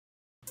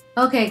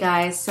Okay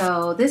guys,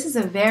 so this is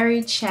a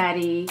very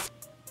chatty,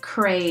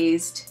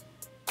 crazed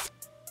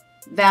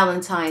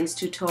Valentine's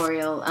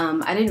tutorial.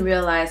 I didn't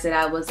realize that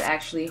I was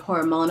actually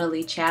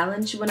hormonally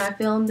challenged when I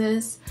filmed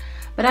this,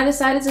 but I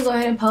decided to go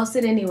ahead and post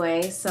it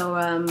anyway. So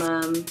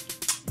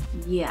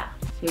yeah,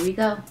 here we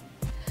go.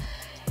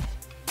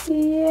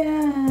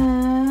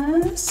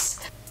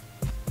 Yes.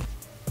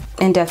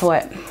 In death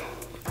what?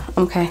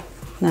 Okay,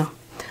 no.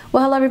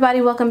 Well, hello everybody,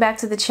 welcome back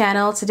to the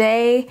channel.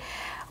 Today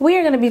we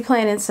are going to be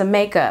playing in some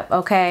makeup,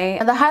 okay?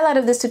 And the highlight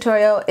of this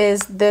tutorial is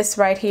this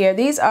right here.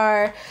 These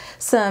are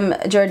some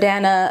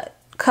Jordana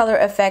Color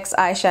Effects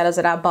eyeshadows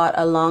that I bought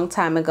a long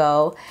time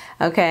ago,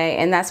 okay?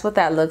 And that's what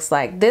that looks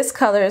like. This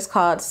color is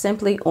called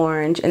Simply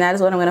Orange, and that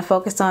is what I'm going to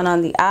focus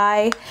on the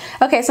eye.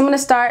 Okay, so I'm going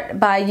to start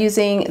by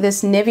using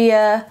this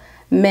Nivea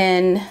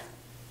Men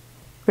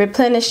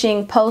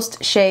Replenishing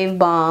Post Shave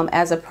Balm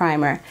as a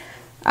primer.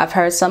 I've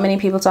heard so many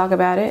people talk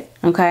about it,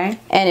 okay?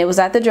 And it was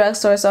at the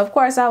drugstore, so of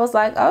course I was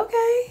like,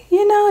 okay,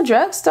 you know,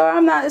 drugstore,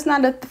 it's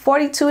not a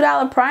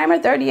 $42 primer,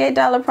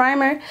 $38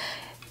 primer.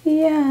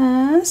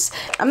 Yes.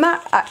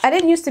 I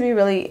didn't used to be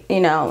really, you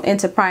know,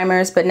 into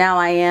primers, but now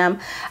I am.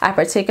 I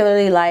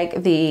particularly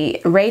like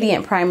the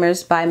Radiant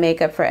primers by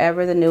Makeup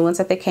Forever, the new ones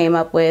that they came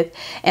up with,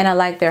 and I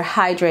like their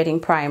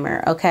hydrating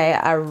primer, okay?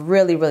 I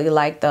really, really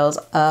like those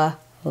a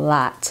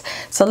lot.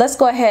 So let's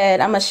go ahead,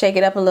 I'm gonna shake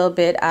it up a little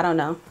bit, I don't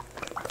know.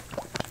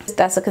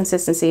 That's the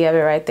consistency of it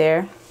right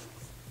there.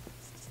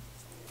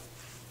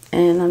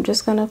 And I'm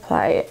just gonna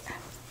apply it.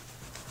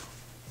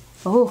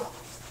 Oh,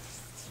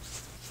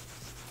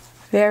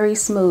 very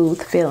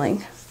smooth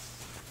feeling.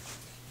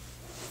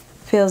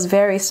 Feels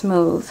very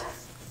smooth.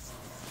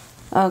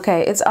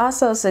 Okay, it's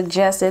also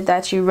suggested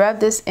that you rub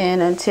this in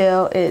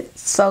until it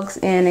soaks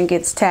in and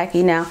gets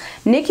tacky. Now,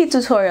 Nikki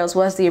Tutorials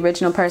was the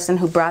original person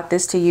who brought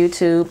this to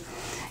YouTube,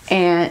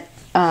 and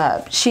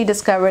she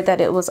discovered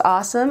that it was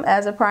awesome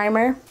as a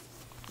primer.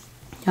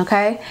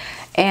 Okay,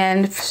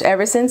 and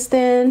ever since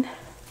then,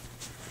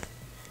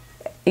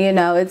 you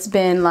know, it's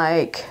been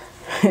like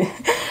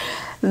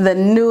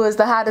the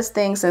hottest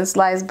thing since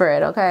sliced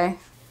bread, okay?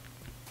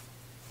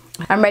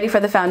 I'm ready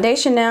for the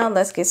foundation now.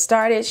 Let's get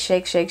started.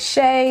 Shake, shake,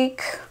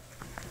 shake.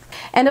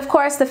 And of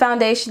course, the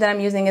foundation that I'm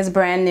using is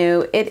brand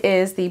new. It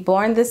is the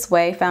Born This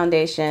Way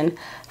foundation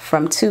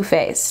from Too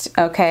Faced,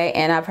 okay?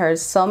 And I've heard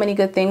so many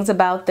good things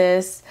about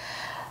this.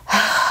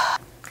 As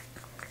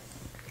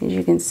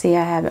you can see,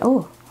 I have it.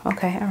 Oh.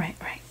 Okay, all right.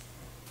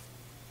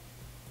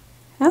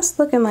 That's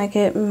looking like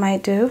it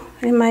might do.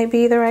 It might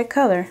be the right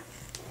color.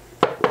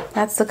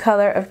 That's the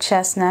color of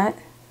Chestnut.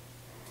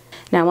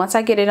 Now, once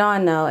I get it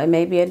on, though, it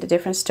may be a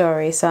different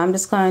story. So I'm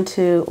just going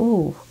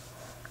to,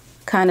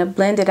 kind of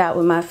blend it out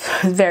with my,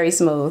 very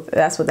smooth.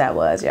 That's what that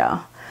was,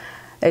 y'all.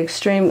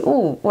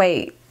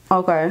 Wait,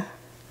 okay.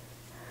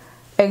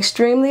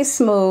 Extremely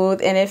smooth,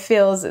 and it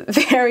feels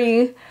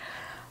very,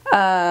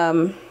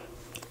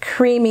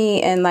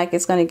 creamy and like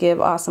it's going to give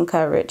awesome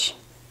coverage.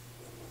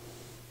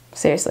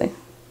 Seriously.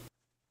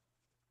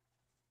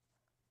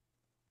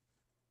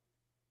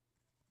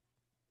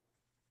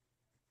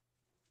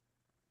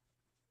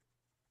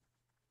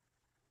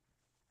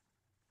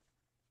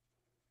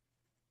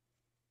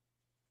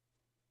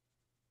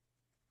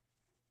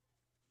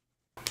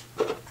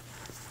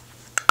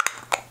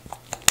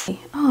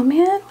 Oh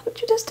man, what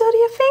did you just do to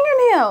your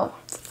fingernail?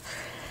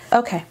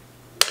 Okay.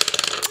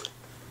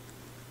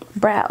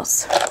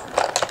 Brows.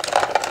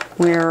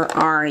 Where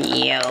are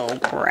you,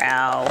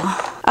 brow?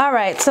 All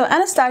right, so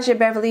Anastasia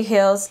Beverly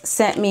Hills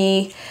sent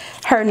me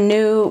her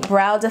new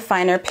brow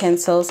definer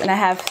pencils, and I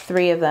have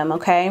 3 of them,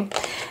 okay?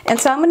 And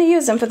so I'm gonna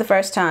use them for the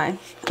first time.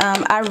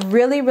 I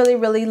really, really,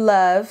 really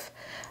love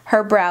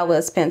her Brow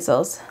Wiz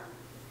pencils.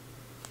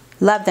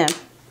 Love them,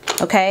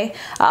 okay?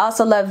 I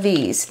also love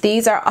these.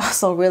 These are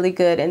also really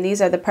good, and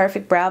these are the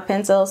perfect brow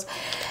pencils.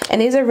 And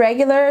these are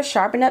regular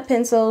sharpen up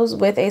pencils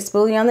with a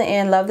spoolie on the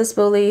end. Love the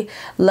spoolie,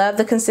 love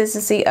the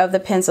consistency of the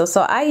pencil.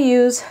 So I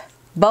use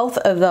both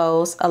of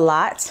those a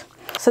lot.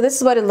 So this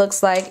is what it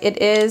looks like. It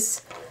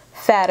is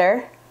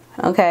fatter,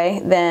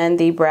 okay, than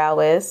the Brow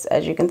Wiz,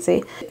 as you can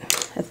see.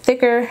 A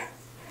thicker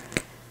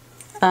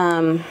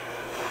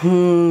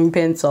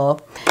pencil.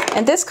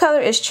 And this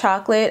color is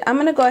chocolate. I'm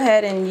gonna go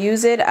ahead and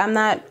use it. I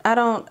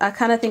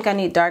kind of think I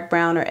need dark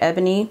brown or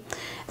ebony.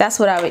 That's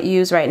what I would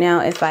use right now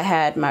if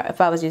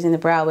I was using the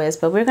Brow Wiz.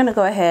 But we're gonna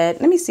go ahead.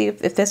 Let me see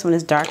if this one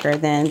is darker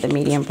than the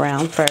medium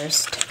brown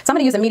first. So I'm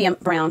gonna use a medium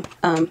brown.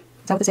 Is that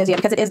what this is? Yeah,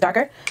 because it is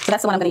darker. So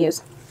that's the one I'm gonna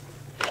use.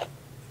 And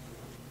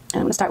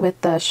I'm gonna start with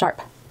the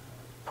sharp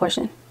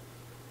portion.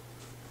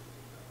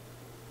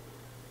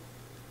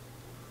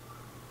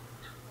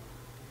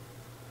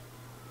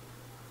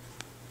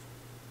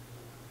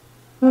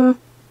 I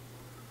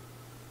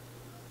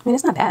mean,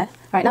 it's not bad. All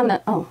right, now I'm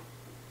gonna,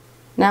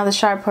 now the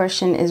sharp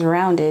portion is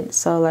rounded.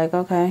 So like,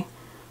 okay,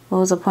 what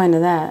was the point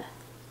of that?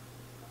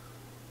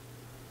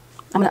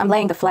 I'm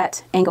laying the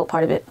flat angled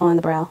part of it on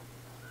the brow.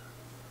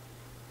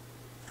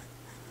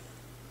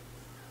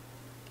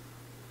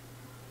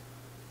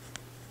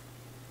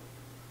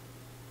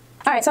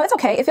 All right, so it's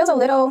okay. It feels a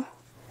little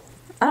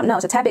I don't know,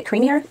 it's a tad bit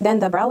creamier than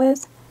the brow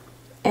is.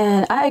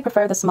 And I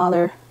prefer the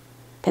smaller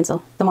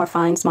pencil, the more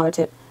fine, smaller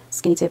tip,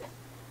 skinny tip.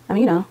 I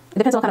mean, you know, it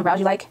depends on what kind of brows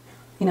you like,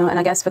 you know, and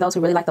I guess for those who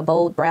really like the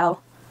bold brow,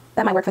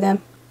 that might work for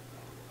them.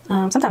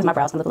 Sometimes my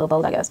brows can look a little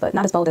bold, I guess, but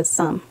not as bold as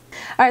some.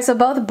 All right, so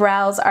both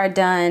brows are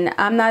done.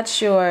 I'm not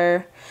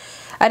sure.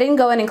 I didn't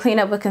go in and clean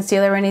up with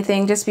concealer or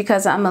anything just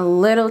because I'm a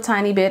little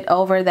tiny bit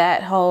over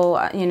that whole,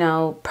 you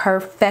know,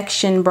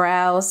 perfection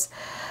brows.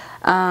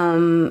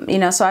 You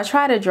know, so I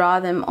try to draw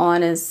them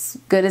on as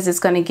good as it's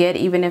going to get,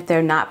 even if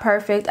they're not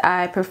perfect.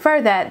 I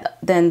prefer that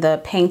than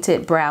the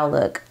painted brow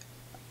look.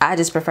 I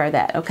just prefer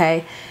that,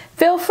 okay?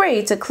 Feel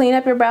free to clean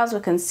up your brows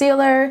with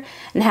concealer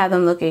and have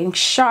them looking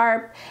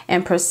sharp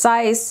and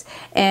precise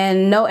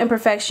and no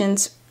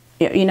imperfections.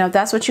 You know, if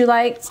that's what you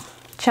like,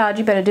 child,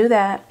 you better do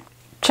that.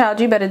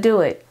 Child, you better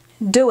do it.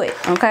 Do it,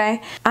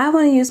 okay? I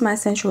want to use my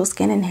Sensual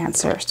Skin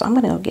Enhancer, so I'm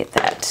going to go get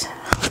that.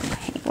 I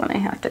hate when I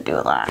have to do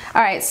a lot.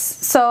 All right,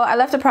 so I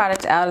left the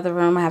product out of the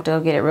room. I have to go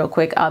get it real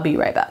quick. I'll be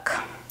right back.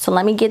 So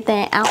let me get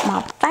that out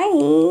my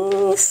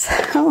face.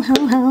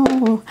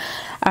 All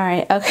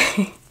right,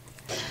 okay.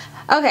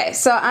 Okay,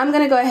 so I'm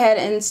going to go ahead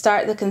and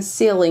start the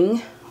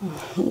concealing.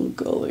 Oh,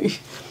 golly.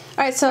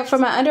 All right, so for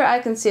my under eye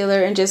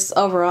concealer and just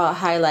overall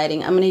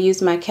highlighting, I'm going to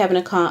use my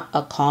Kevyn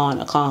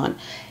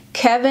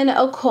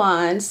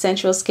Aucoin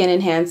Sensual Skin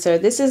Enhancer.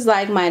 This is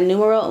like my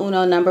numero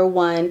uno,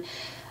 #1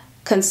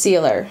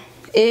 concealer.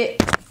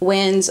 It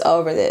wins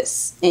over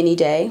this any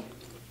day.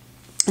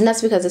 And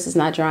that's because this is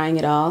not drying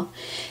at all.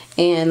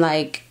 And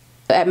like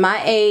at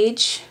my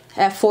age,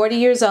 at 40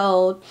 years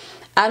old,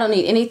 I don't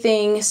need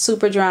anything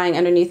super drying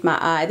underneath my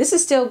eye. This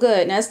is still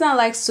good. Now, it's not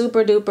like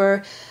super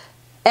duper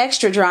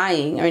extra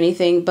drying or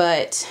anything,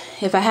 but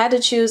if I had to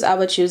choose, I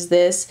would choose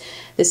this.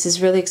 This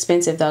is really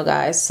expensive though,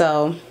 guys.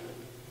 So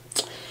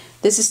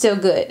this is still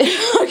good.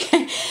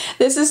 Okay,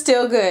 this is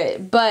still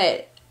good,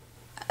 but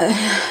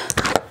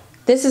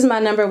this is my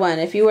 #1.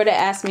 If you were to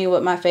ask me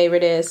what my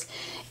favorite is,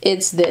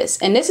 it's this.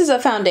 And this is a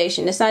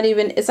foundation. It's not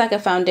even, it's like a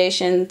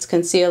foundation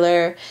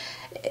concealer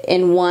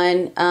in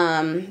one.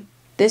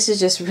 This is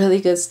just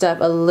really good stuff.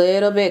 A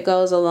little bit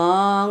goes a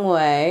long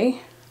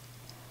way.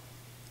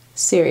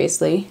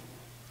 Seriously.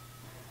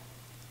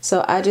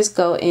 So I just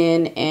go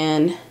in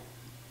and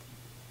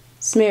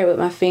smear it with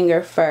my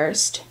finger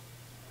first.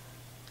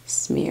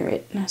 Smear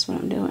it. That's what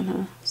I'm doing,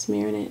 huh?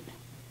 Smearing it.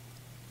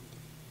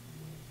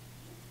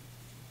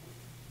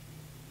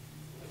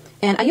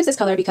 And I use this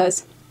color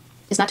because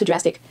it's not too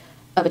drastic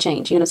of a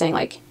change. You know what I'm saying?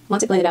 Like,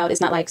 once it blended out,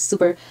 it's not like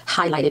super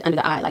highlighted under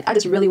the eye. Like, I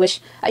just really wish,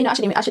 you know, I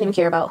shouldn't even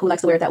care about who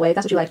likes to wear it that way. If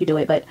that's what you like, you do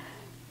it. But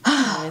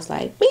it's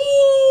like,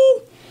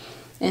 beep,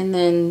 and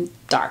then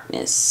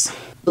darkness.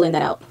 Blend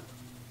that out.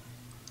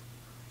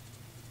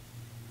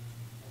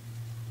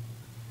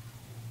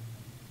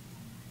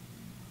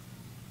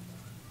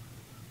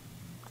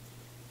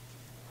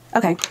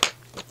 Okay.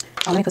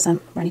 Oh, let me put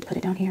some. I need to put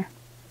it down here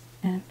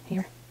and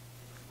here.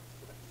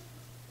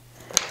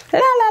 La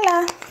la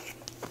la.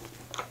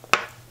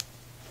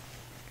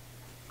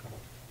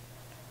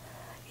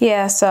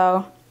 Yeah,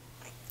 so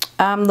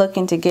I'm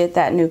looking to get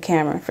that new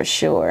camera for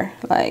sure.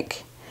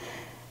 Like,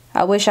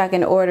 I wish I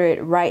can order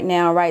it right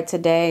now, right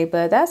today,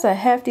 but that's a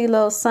hefty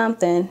little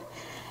something.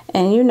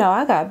 And you know,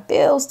 I got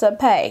bills to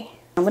pay.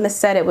 I'm gonna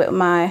set it with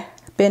my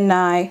Ben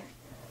Nye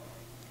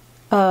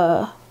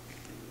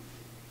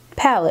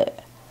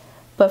palette.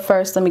 But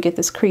first, let me get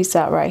this crease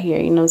out right here.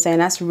 You know what I'm saying?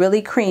 That's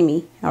really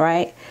creamy, all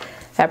right?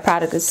 That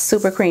product is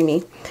super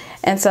creamy.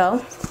 And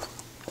so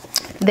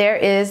there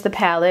is the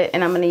palette,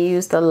 and I'm going to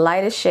use the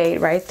lightest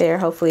shade right there.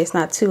 Hopefully it's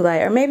not too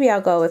light, or maybe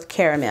I'll go with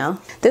caramel.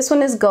 This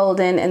one is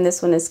golden and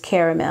this one is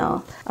caramel.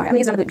 All right, I'm going to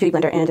use another beauty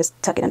blender and just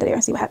tuck it under there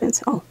and see what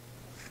happens. Oh.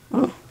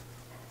 I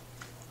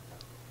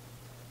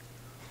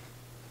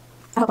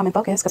hope I'm in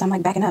focus because I'm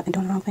like backing up and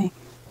doing the wrong thing.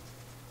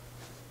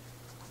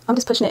 I'm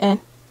just pushing it in.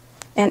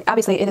 And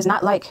obviously it is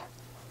not like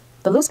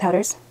the loose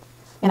powders,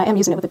 and I am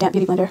using it with a damp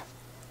beauty blender.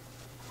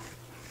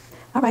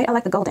 All right, I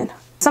like the golden.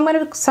 So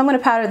I'm gonna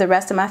powder the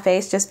rest of my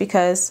face just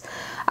because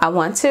I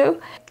want to.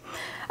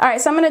 All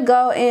right, so I'm gonna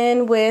go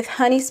in with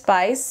Honey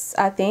Spice.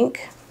 I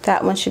think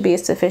that one should be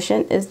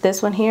sufficient. Is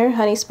this one here,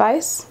 Honey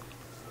Spice?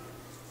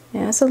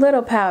 Yeah, it's a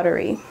little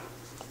powdery,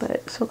 but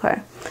it's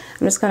okay.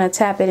 I'm just gonna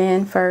tap it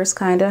in first,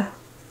 kinda.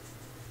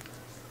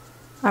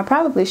 I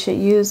probably should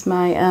use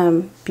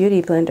my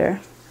beauty blender.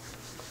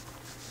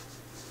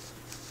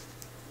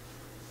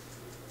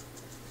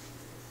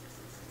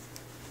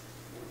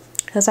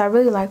 Because I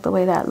really like the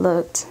way that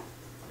looked.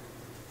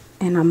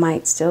 And I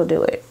might still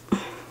do it.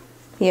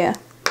 Yeah.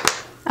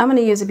 I'm going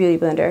to use a beauty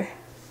blender.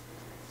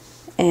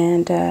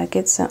 And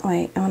get some,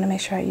 wait, I want to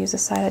make sure I use the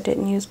side I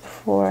didn't use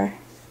before.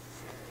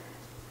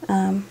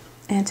 And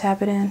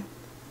tap it in.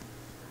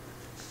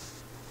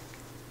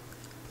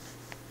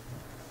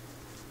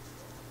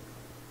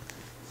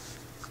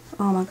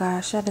 Oh my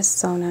gosh, that is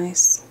so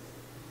nice.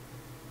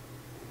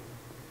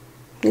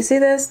 You see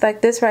this?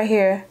 Like this right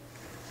here.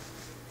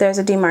 There's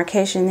a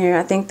demarcation there.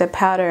 I think the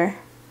powder,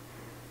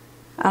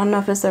 I don't know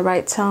if it's the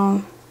right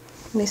tone.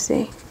 Let me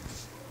see.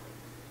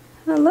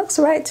 It looks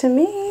right to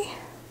me.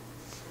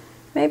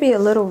 Maybe a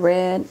little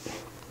red.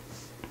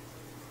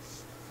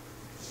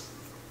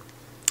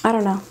 I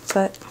don't know,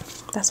 but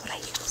that's what I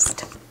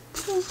used.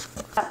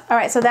 All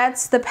right, so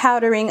that's the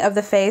powdering of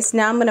the face.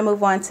 Now I'm gonna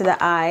move on to the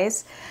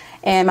eyes,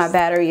 and my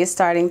battery is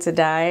starting to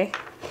die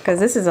because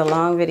this is a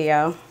long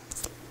video.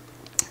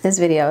 This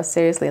video is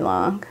seriously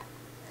long,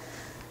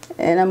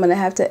 and I'm gonna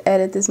have to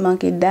edit this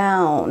monkey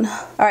down.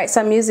 All right,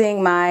 so I'm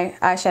using my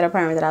eyeshadow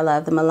primer that I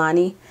love, the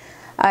Milani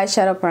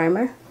eyeshadow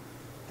primer.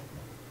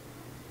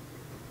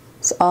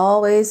 It's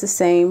always the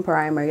same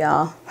primer,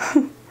 y'all.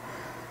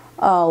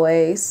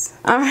 Always.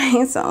 All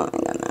right, so I'm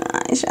gonna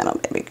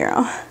eyeshadow baby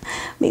girl.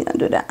 We gonna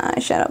do the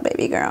eyeshadow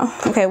baby girl.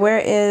 Okay, where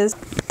is,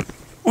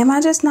 am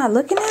I just not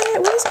looking at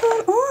it? What is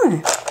going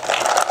on?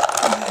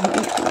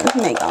 Let's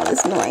make all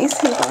this noise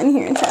and go in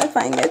here and try to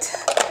find it.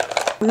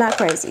 I'm not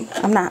crazy.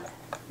 I'm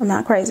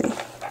not crazy.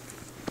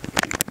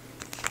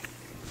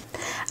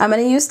 I'm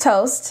gonna use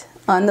Toast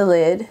on the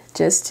lid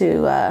just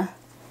to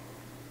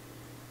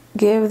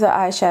give the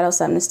eyeshadow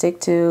something to stick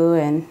to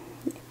and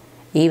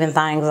even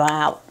things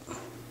out.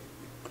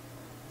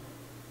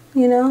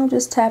 You know,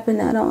 just tapping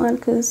that on,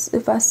 because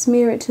if I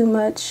smear it too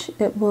much,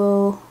 it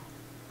will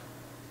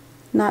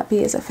not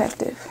be as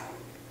effective.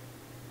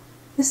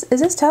 Is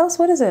this Toast?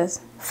 What is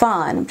this?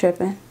 Fawn, I'm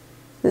tripping.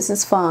 This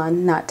is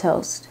Fawn, not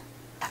Toast.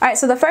 All right,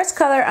 so the first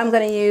color I'm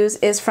gonna use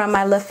is from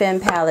my Femme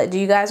palette. Do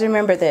you guys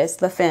remember this?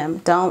 Femme,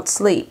 don't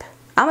sleep.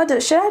 I'm gonna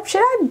do, should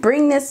I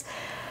bring this,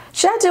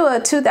 should I do a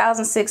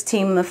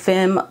 2016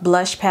 Femme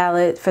blush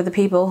palette for the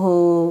people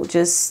who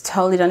just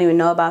totally don't even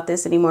know about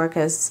this anymore,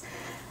 because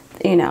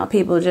you know,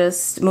 people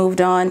just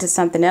moved on to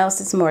something else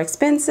that's more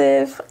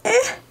expensive.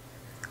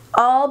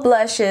 All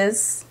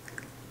blushes,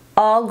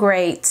 all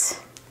great.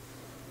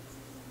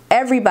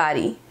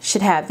 Everybody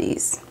should have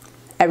these.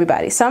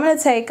 Everybody. So I'm going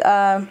to take,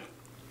 what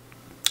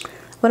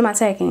am I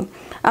taking?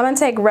 I'm going to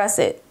take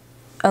Russet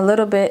a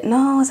little bit.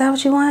 No, is that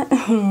what you want?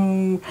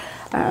 Yeah,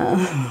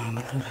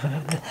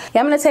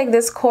 I'm going to take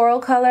this coral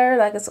color,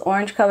 like this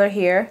orange color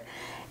here,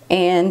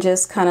 and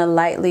just kind of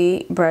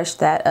lightly brush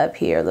that up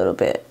here a little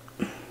bit.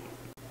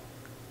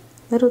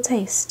 Little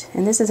taste.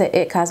 And this is an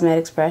IT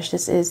Cosmetics brush.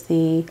 This is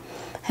the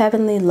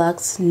Heavenly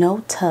Luxe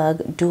No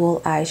Tug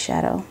Dual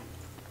Eyeshadow.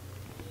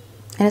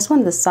 And it's one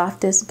of the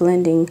softest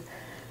blending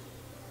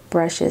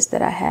brushes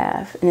that I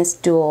have. And it's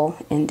dual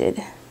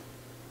ended.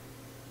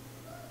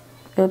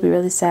 It would be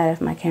really sad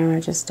if my camera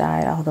just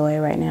died all the way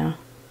right now.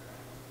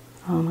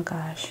 Oh my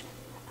gosh.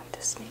 I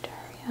just need to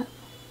hurry up.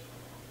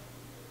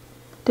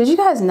 Did you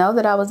guys know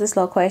that I was this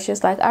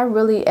loquacious? Like, I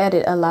really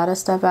edit a lot of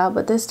stuff out,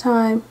 but this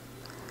time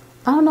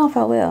I don't know if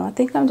I will. I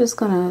think I'm just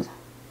gonna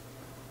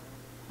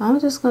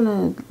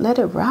let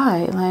it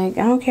ride. Like,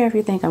 I don't care if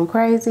you think I'm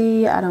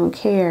crazy. I don't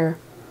care.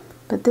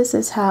 But this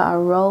is how I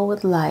roll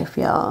with life,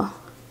 y'all.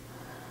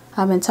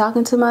 I've been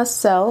talking to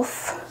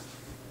myself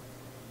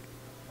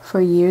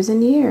for years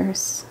and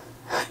years.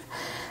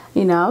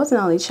 You know, I was an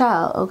only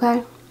child,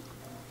 okay?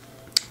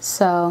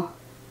 So,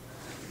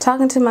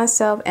 talking to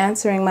myself,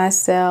 answering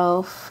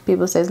myself.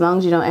 People say, as long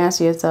as you don't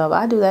answer yourself,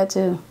 I do that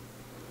too.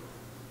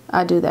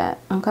 I do that,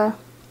 okay?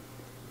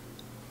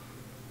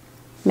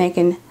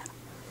 Making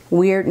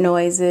weird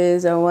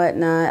noises or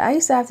whatnot. I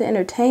used to have to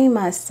entertain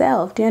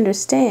myself. Do you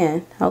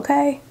understand?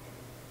 Okay?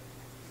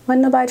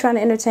 Wasn't nobody trying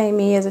to entertain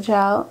me as a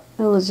child.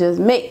 It was just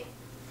me.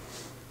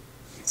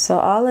 So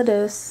all of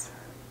this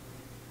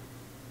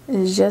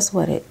is just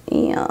what it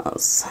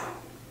is.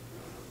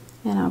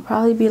 And I'll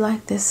probably be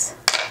like this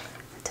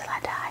until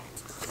I die.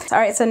 All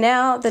right, so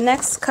now the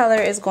next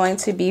color is going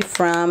to be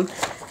from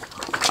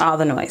all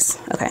the noise.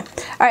 Okay.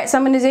 All right, so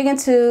I'm going to dig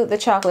into the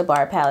chocolate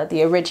bar palette,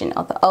 the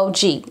original, the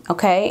OG,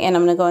 okay? And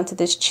I'm going to go into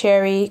this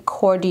cherry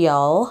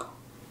cordial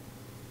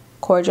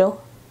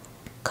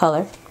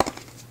color.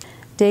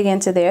 Dig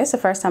into there. It's the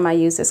first time I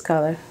use this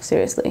color,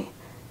 seriously.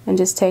 And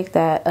just take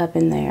that up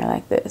in there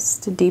like this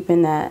to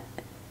deepen that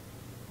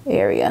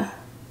area.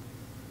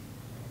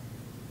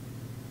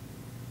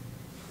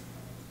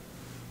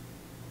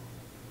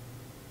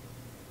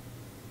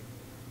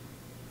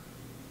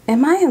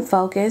 Am I in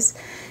focus?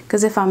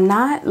 Because if I'm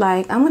not,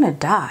 like, I'm gonna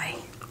die.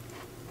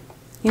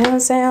 You know what I'm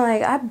saying?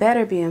 Like, I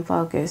better be in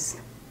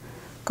focus.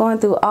 Going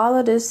through all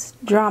of this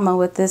drama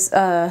with this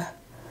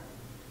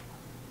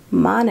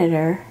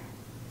monitor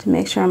to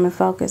make sure I'm in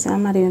focus.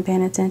 I'm not even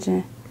paying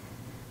attention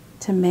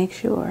to make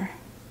sure.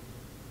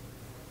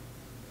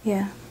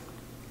 Yeah.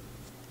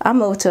 I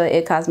moved to an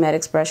IT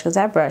Cosmetics brush because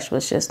that brush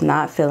was just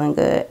not feeling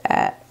good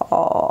at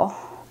all.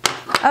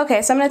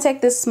 Okay, so I'm gonna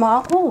take this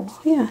small, oh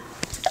yeah,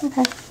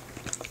 okay.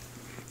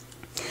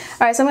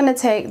 All right, so I'm going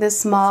to take this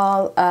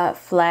small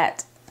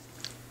flat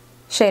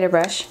shader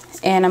brush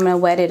and I'm going to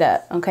wet it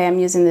up. Okay, I'm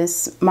using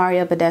this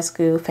Mario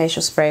Badescu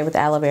facial spray with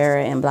aloe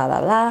vera and blah,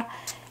 blah, blah.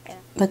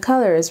 The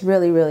color is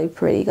really, really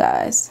pretty,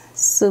 guys.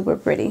 Super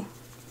pretty.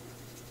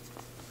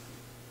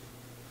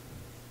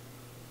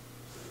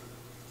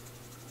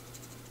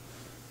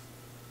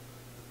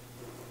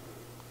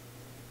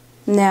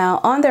 Now,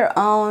 on their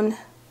own,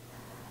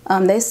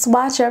 they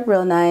swatch up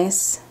real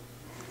nice.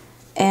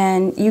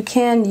 and you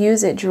can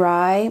use it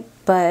dry,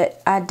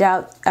 but I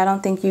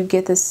don't think you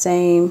get the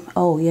same.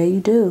 Oh yeah, you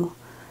do.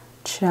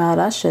 Child,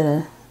 I should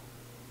have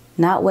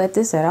not wet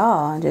this at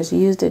all and just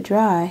used it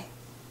dry.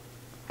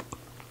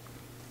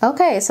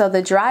 Okay, so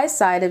the dry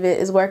side of it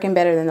is working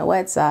better than the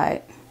wet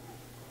side.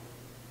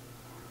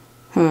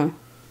 All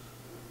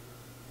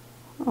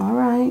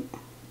right.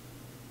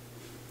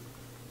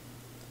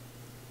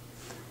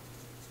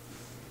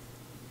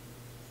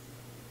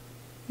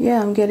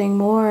 Yeah, I'm getting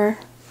more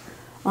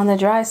on the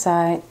dry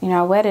side. You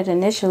know, I wet it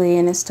initially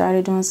and it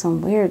started doing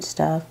some weird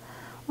stuff.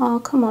 Oh,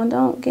 come on,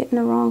 don't get in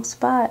the wrong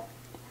spot.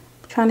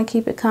 I'm trying to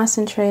keep it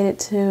concentrated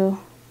to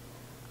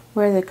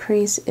where the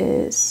crease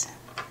is.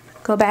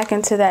 Go back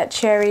into that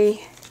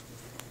cherry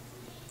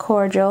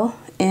cordial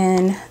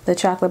in the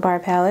chocolate bar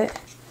palette.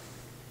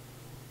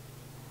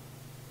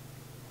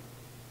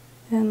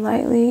 And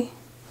lightly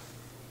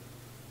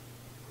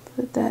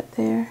put that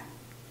there.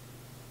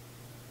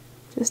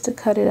 Just to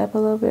cut it up a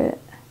little bit.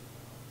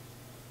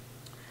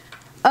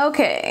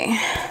 Okay,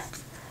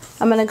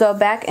 I'm gonna go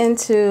back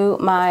into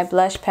my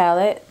blush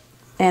palette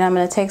and I'm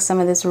gonna take some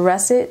of this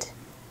Russet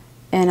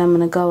and I'm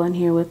gonna go in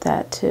here with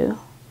that too.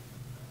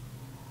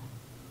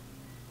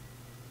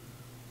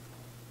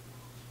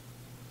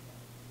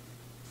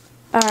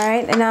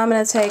 Alright, and now I'm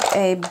going to take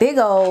a big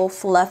old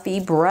fluffy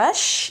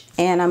brush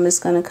and I'm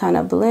just going to kind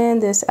of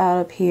blend this out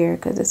up here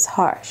because it's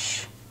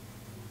harsh.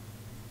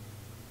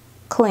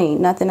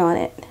 Clean, nothing on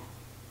it.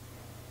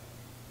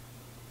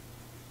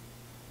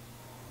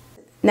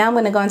 Now I'm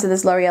going to go into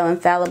this L'Oreal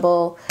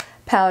Infallible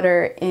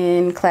powder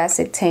in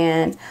Classic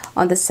Tan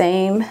on the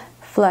same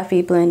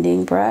fluffy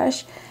blending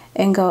brush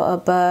and go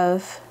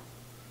above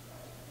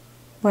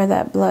where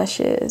that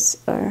blush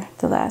is, or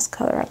the last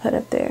color I put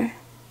up there.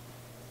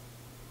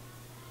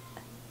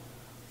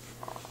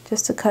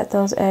 Just to cut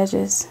those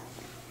edges.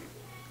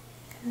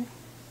 Okay.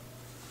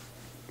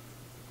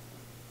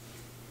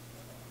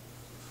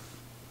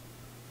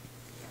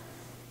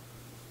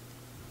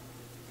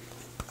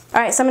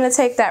 Alright, so I'm going to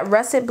take that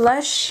Russet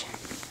blush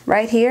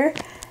right here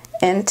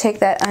and take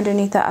that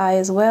underneath the eye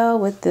as well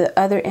with the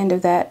other end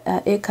of that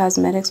IT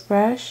Cosmetics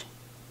brush.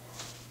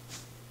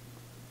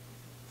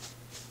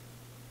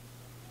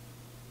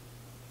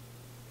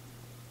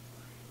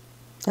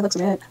 That looks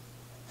good.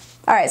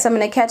 Alright, so I'm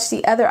going to catch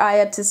the other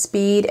eye up to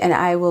speed and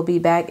I will be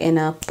back in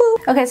a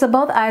boop. Okay, so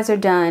both eyes are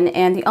done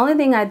and the only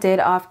thing I did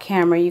off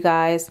camera, you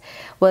guys,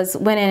 was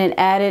went in and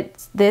added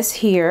this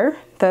here,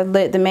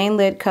 the main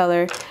lid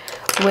color,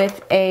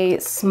 with a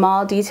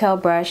small detail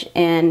brush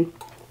and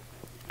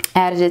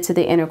added it to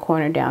the inner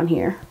corner down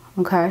here,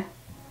 okay?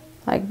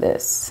 Like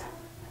this.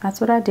 That's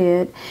what I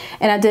did.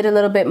 And I did a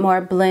little bit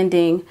more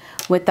blending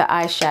with the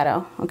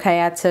eyeshadow,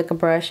 okay? I took a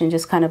brush and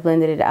just kind of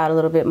blended it out a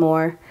little bit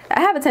more. I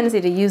have a tendency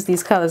to use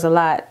these colors a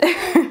lot.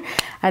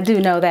 I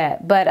do know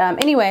that. But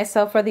anyway,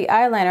 so for the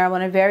eyeliner, I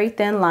want a very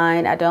thin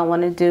line. I don't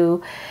want to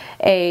do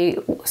a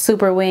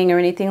super wing or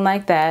anything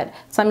like that.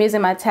 So I'm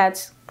using my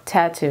Kat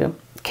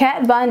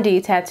Von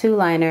D tattoo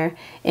liner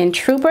in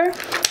Trooper.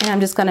 And I'm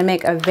just going to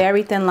make a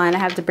very thin line. I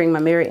have to bring my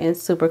mirror in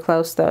super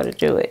close though to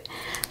do it.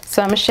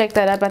 So I'm going to shake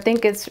that up.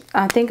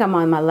 I think I'm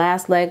on my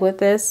last leg with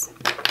this.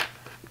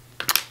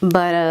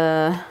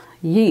 But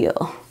yeah.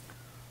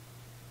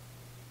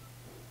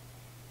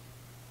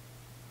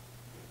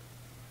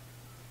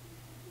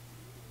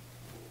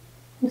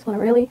 Just want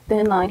a really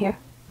thin line here.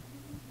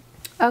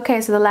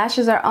 Okay, so the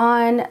lashes are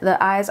on, the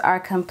eyes are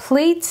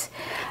complete.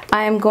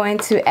 I am going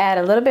to add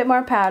a little bit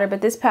more powder,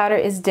 but this powder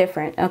is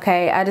different,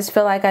 okay? I just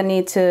feel like I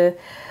need to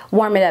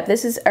warm it up.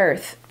 This is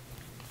Earth.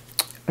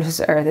 This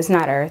is Earth, it's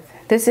not Earth.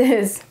 This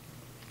is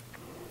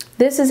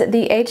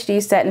the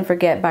HD Set and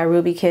Forget by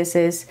Ruby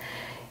Kisses.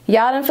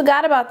 Y'all done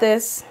forgot about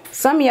this.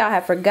 Some of y'all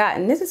have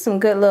forgotten. This is some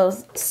good little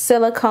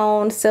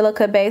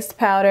silica-based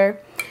powder.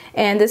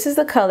 And this is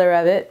the color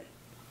of it.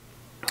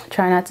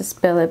 Try not to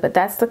spill it, but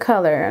that's the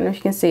color. I don't know if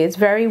you can see. It's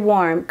very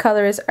warm.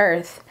 Color is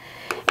Earth.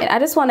 And I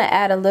just want to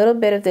add a little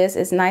bit of this.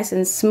 It's nice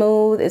and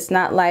smooth. It's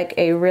not like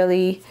a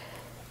really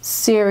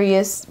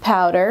serious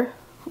powder,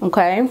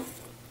 okay?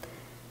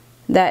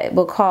 That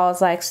will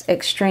cause like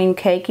extreme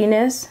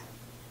cakiness.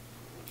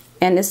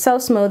 And it's so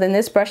smooth. And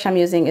this brush I'm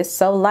using is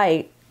so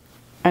light,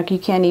 like you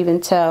can't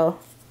even tell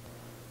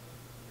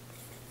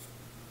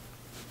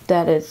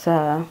that it's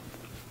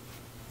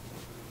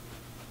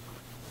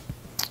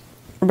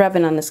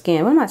rubbing on the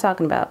skin. What am I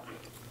talking about?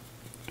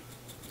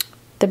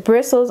 The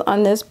bristles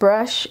on this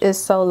brush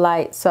is so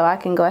light, so I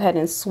can go ahead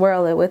and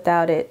swirl it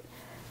without it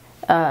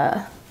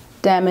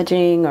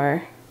damaging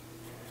or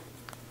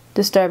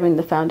disturbing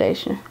the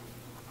foundation.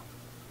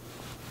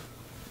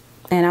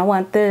 And I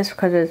want this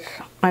because it's,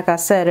 like I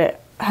said,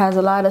 it has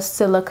a lot of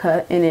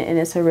silica in it and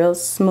it's a real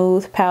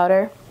smooth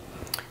powder.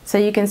 So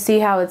you can see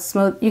how it's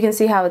smooth. You can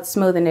see how it's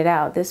smoothing it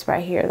out. This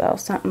right here though,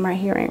 something right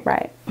here ain't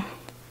right.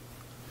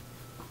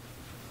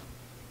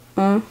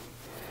 I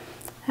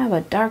have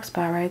a dark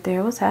spot right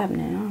there. What's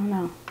happening? I don't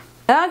know.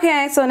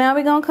 Okay, so now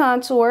we're gonna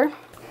contour.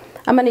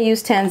 I'm gonna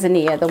use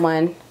Tanzania, the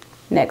one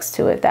next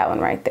to it, that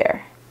one right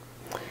there.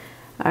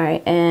 All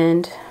right,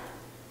 and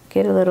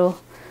get a little,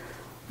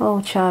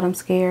 oh child, I'm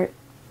scared.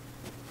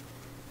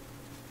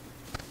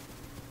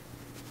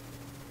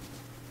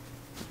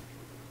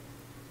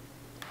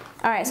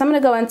 Alright, so I'm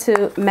going to go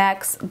into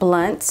MAC's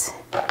Blunt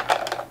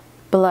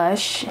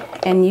blush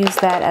and use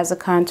that as a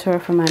contour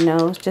for my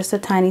nose, just a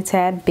tiny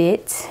tad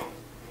bit.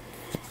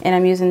 And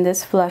I'm using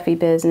this Fluffy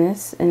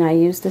Business, and I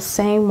use the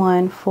same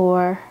one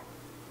for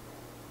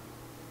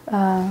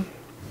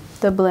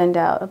the blend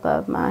out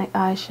above my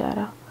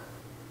eyeshadow.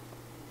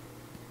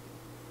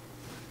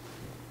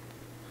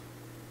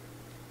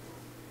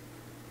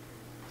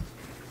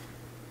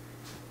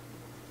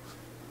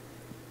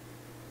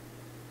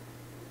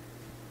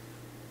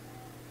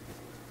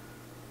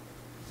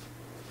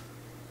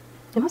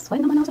 Am I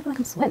sweating on my nose? I feel like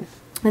I'm sweating.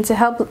 And to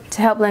help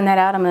blend that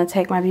out, I'm going to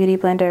take my beauty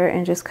blender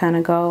and just kind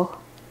of go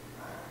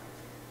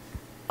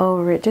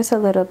over it just a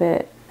little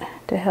bit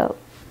to help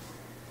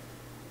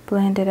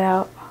blend it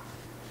out.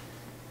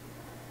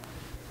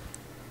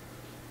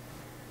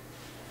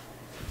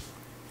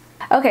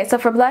 Okay, so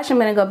for blush, I'm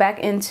going to go back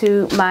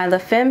into my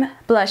Femme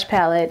blush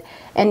palette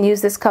and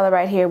use this color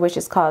right here, which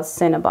is called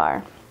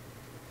Cinnabar.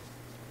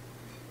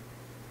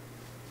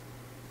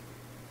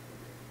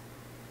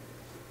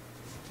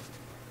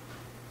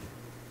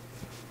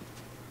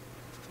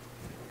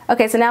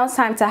 Okay, so now it's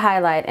time to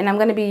highlight, and I'm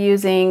going to be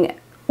using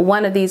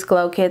one of these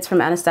glow kits from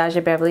Anastasia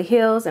Beverly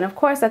Hills, and of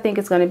course I think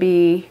it's going to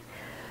be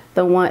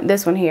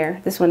this one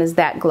here. This one is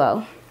That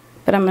Glow,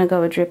 but I'm going to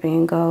go with Dripping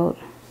in Gold,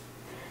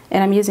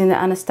 and I'm using the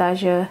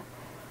Anastasia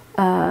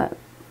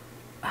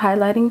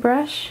highlighting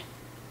brush.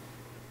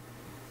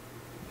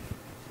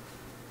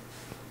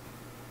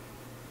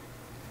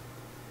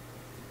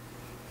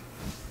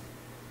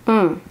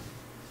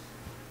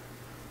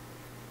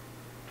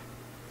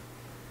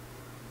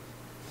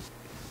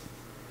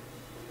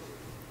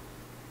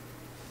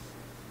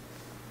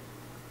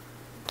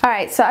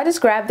 Alright, so I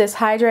just grabbed this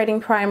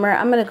hydrating primer.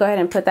 I'm going to go ahead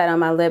and put that on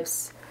my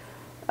lips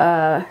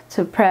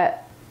to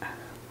prep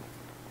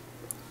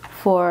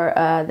for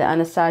the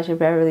Anastasia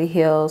Beverly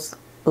Hills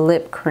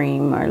lip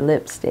cream or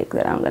lipstick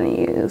that I'm going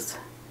to use.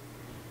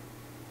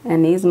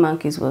 And these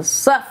monkeys was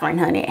suffering,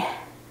 honey.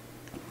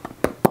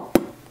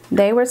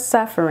 They were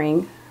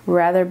suffering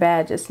rather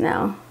bad just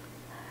now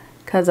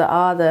because of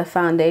all the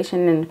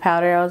foundation and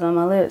powder that was on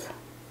my lips.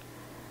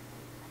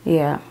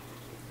 Yeah,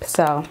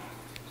 so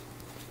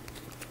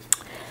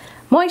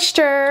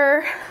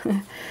moisture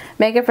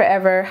Make It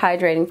Forever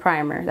hydrating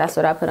primer. That's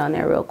what I put on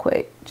there real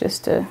quick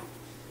just to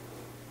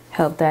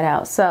help that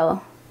out.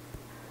 So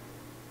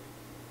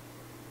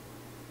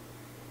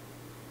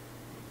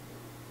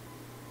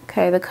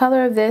okay, the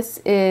color of this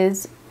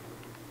is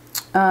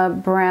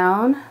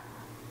Brown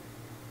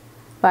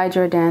by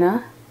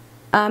Jordana.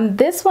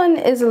 This one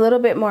is a little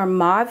bit more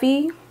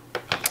mauve-y,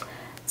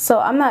 so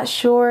I'm not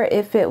sure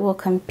if it will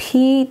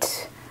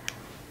compete.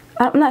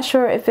 I'm not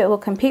sure if it will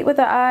compete with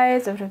the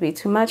eyes, if it'll be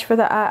too much for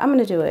the eye. I'm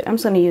gonna do it. I'm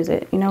just gonna use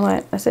it. You know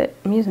what? That's it.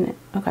 I'm using it.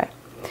 Okay.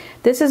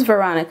 This is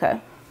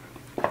Veronica.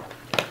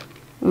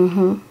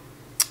 And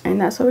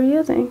that's what we're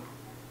using.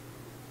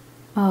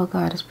 Oh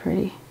God, it's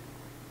pretty.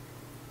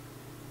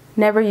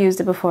 Never used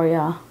it before,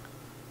 y'all.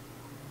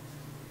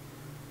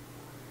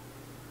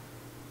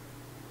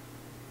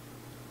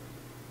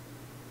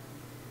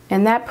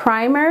 And that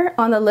primer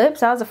on the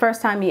lips, that was the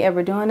first time me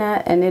ever doing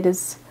that, and it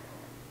is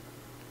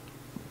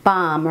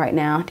bomb right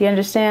now. Do you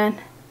understand?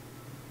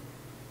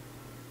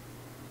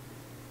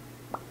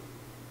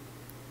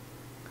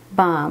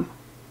 Bomb.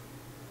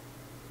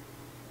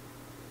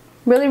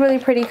 Really, really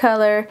pretty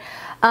color.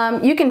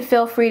 You can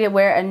feel free to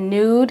wear a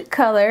nude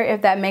color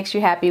if that makes you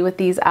happy with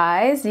these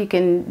eyes. You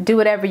can do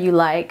whatever you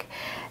like.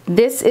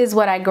 This is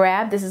what I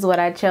grabbed, this is what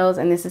I chose,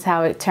 and this is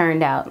how it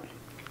turned out.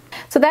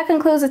 So that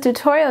concludes the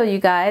tutorial, you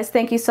guys.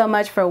 Thank you so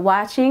much for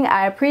watching.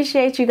 I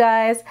appreciate you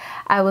guys.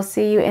 I will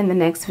see you in the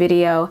next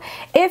video.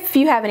 If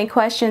you have any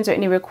questions or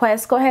any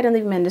requests, go ahead and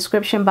leave them in the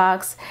description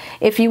box.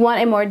 If you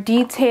want a more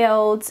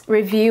detailed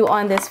review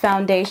on this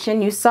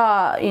foundation, you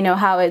saw,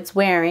 how it's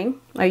wearing,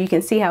 or you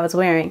can see how it's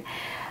wearing.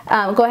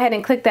 Go ahead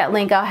and click that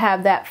link. I'll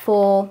have that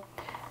full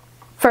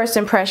first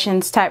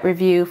impressions type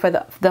review for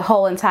the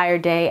whole entire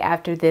day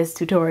after this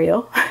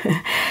tutorial.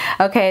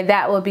 Okay,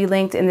 that will be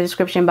linked in the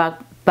description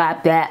box.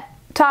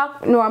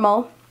 Talk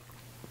normal.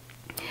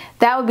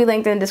 That will be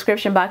linked in the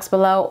description box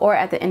below or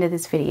at the end of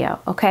this video.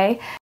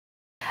 Okay,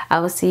 I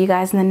will see you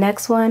guys in the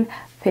next one.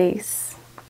 Peace.